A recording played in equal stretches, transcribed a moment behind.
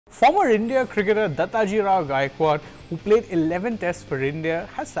Former India cricketer Dattajirao Gaekwad, who played 11 tests for India,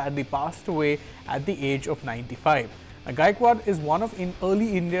 has sadly passed away at the age of 95. Now, Gaekwad is one of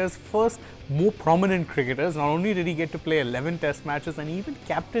early India's first more prominent cricketers. Not only did he get to play 11 test matches and even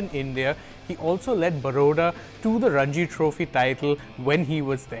captain India, he also led Baroda to the Ranji Trophy title when he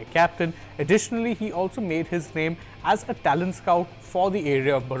was their captain. Additionally, he also made his name as a talent scout for the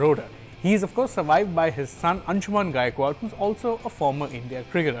area of Baroda. He is of course survived by his son Anshuman Gaekwad, who is also a former India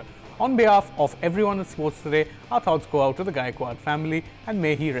cricketer. On behalf of everyone in sports today, our thoughts go out to the Gaekwad family and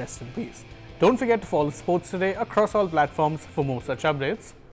may he rest in peace. Don't forget to follow Sports Today across all platforms for more such updates.